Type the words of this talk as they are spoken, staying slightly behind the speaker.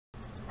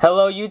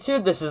Hello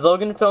YouTube, this is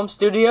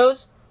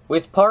Loganfilmstudios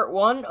with part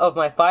 1 of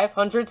my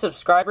 500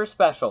 subscriber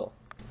special.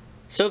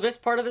 So this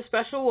part of the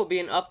special will be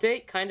an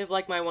update, kind of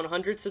like my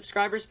 100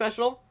 subscriber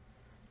special,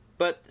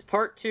 but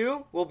part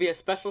 2 will be a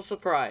special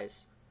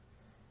surprise.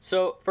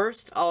 So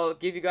first, I'll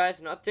give you guys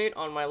an update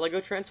on my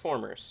LEGO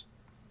Transformers.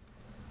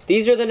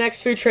 These are the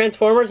next few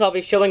Transformers I'll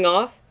be showing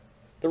off.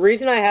 The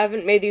reason I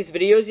haven't made these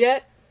videos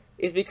yet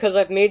is because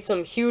I've made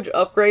some huge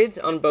upgrades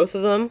on both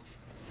of them.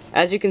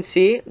 As you can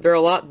see, they're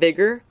a lot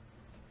bigger,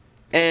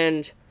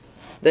 and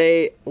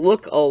they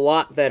look a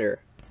lot better.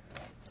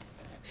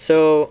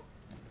 So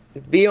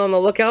be on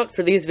the lookout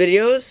for these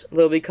videos.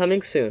 They'll be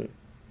coming soon.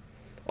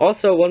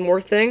 Also, one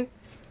more thing.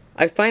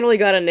 I finally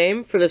got a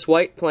name for this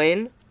white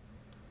plane.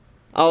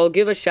 I'll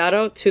give a shout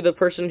out to the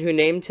person who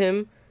named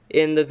him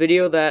in the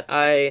video that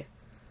I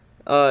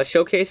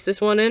showcased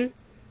this one in,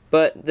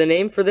 but the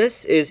name for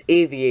this is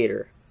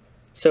Aviator.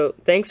 So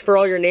thanks for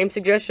all your name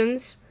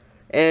suggestions,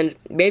 and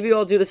maybe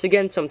I'll do this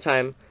again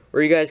sometime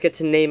where you guys get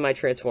to name my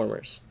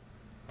Transformers.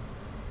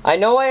 I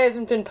know I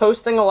haven't been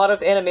posting a lot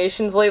of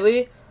animations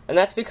lately, and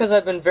that's because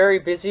I've been very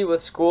busy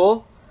with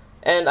school,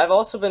 and I've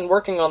also been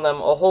working on them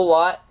a whole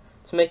lot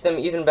to make them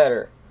even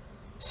better.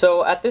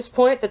 So at this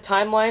point, the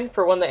timeline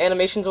for when the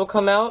animations will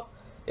come out,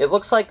 it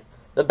looks like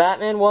the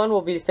Batman one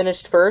will be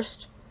finished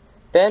first,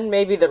 then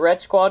maybe the Red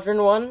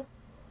Squadron one,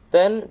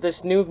 then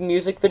this new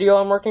music video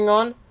I'm working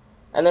on,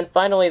 and then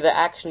finally the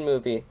action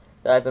movie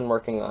that I've been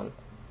working on.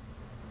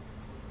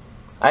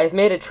 I've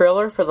made a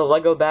trailer for the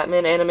LEGO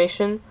Batman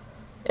animation,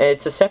 and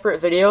it's a separate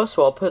video,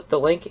 so I'll put the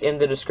link in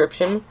the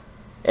description,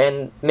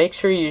 and make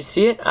sure you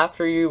see it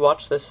after you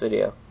watch this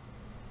video.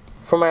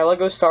 For my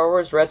LEGO Star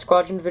Wars Red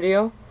Squadron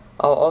video,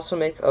 I'll also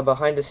make a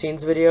behind the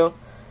scenes video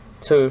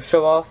to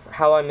show off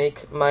how I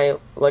make my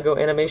LEGO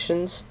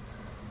animations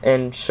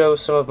and show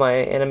some of my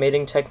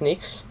animating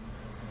techniques.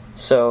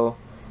 So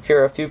here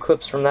are a few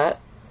clips from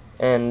that,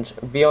 and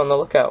be on the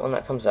lookout when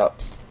that comes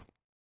out.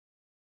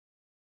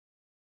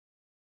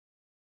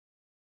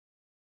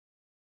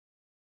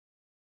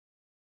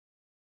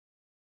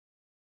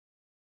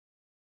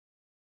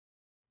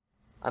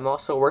 I'm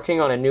also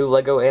working on a new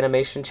LEGO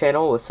animation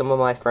channel with some of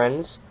my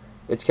friends.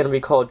 It's going to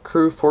be called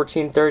Crew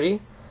 1430,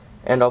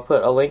 and I'll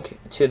put a link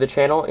to the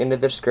channel in the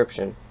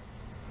description.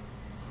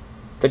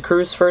 The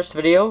crew's first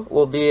video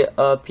will be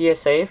a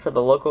PSA for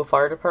the local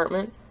fire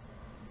department,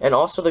 and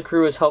also the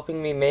crew is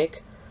helping me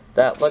make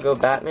that LEGO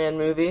Batman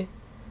movie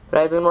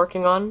that I've been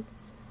working on.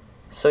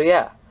 So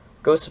yeah,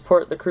 go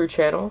support the crew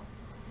channel.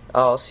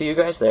 I'll see you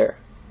guys there.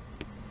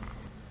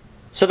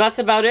 So that's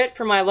about it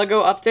for my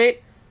LEGO update.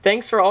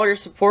 Thanks for all your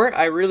support,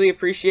 I really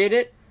appreciate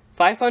it.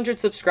 500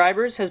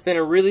 subscribers has been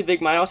a really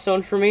big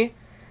milestone for me,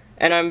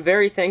 and I'm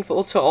very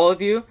thankful to all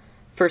of you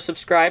for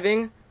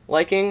subscribing,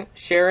 liking,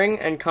 sharing,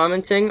 and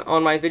commenting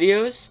on my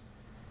videos.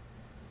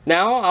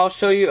 Now I'll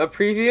show you a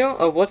preview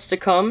of what's to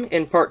come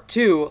in part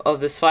 2 of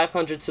this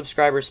 500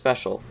 subscriber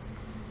special.